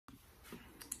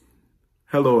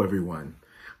Hello, everyone.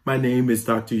 My name is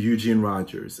Dr. Eugene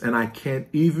Rogers, and I can't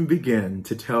even begin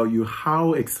to tell you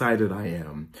how excited I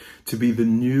am to be the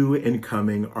new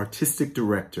incoming artistic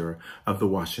director of the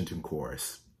Washington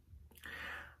Chorus.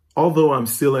 Although I'm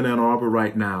still in Ann Arbor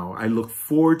right now, I look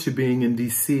forward to being in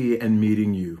DC and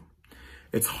meeting you.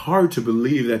 It's hard to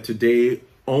believe that today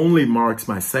only marks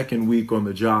my second week on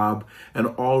the job, and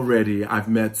already I've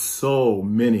met so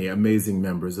many amazing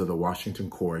members of the Washington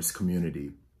Chorus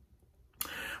community.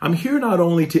 I'm here not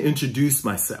only to introduce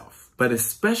myself, but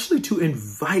especially to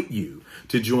invite you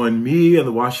to join me and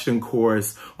the Washington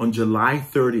Chorus on July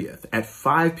 30th at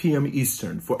 5 p.m.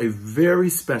 Eastern for a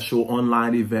very special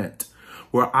online event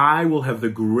where I will have the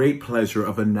great pleasure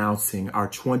of announcing our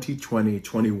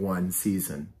 2020-21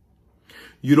 season.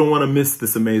 You don't want to miss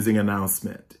this amazing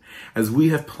announcement, as we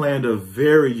have planned a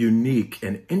very unique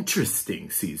and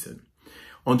interesting season.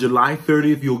 On July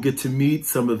 30th, you'll get to meet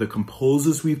some of the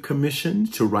composers we've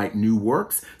commissioned to write new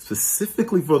works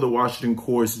specifically for the Washington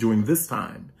Chorus during this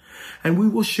time. And we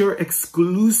will share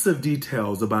exclusive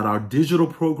details about our digital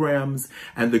programs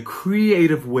and the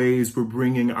creative ways we're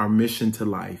bringing our mission to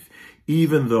life,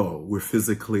 even though we're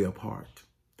physically apart.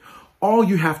 All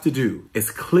you have to do is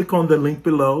click on the link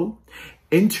below,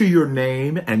 enter your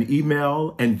name and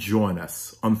email, and join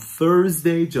us on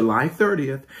Thursday, July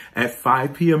 30th at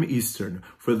 5 p.m. Eastern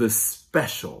for the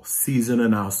special season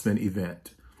announcement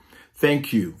event.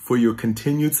 Thank you for your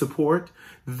continued support.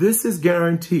 This is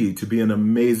guaranteed to be an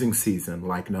amazing season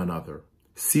like none other.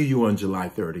 See you on July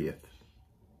 30th.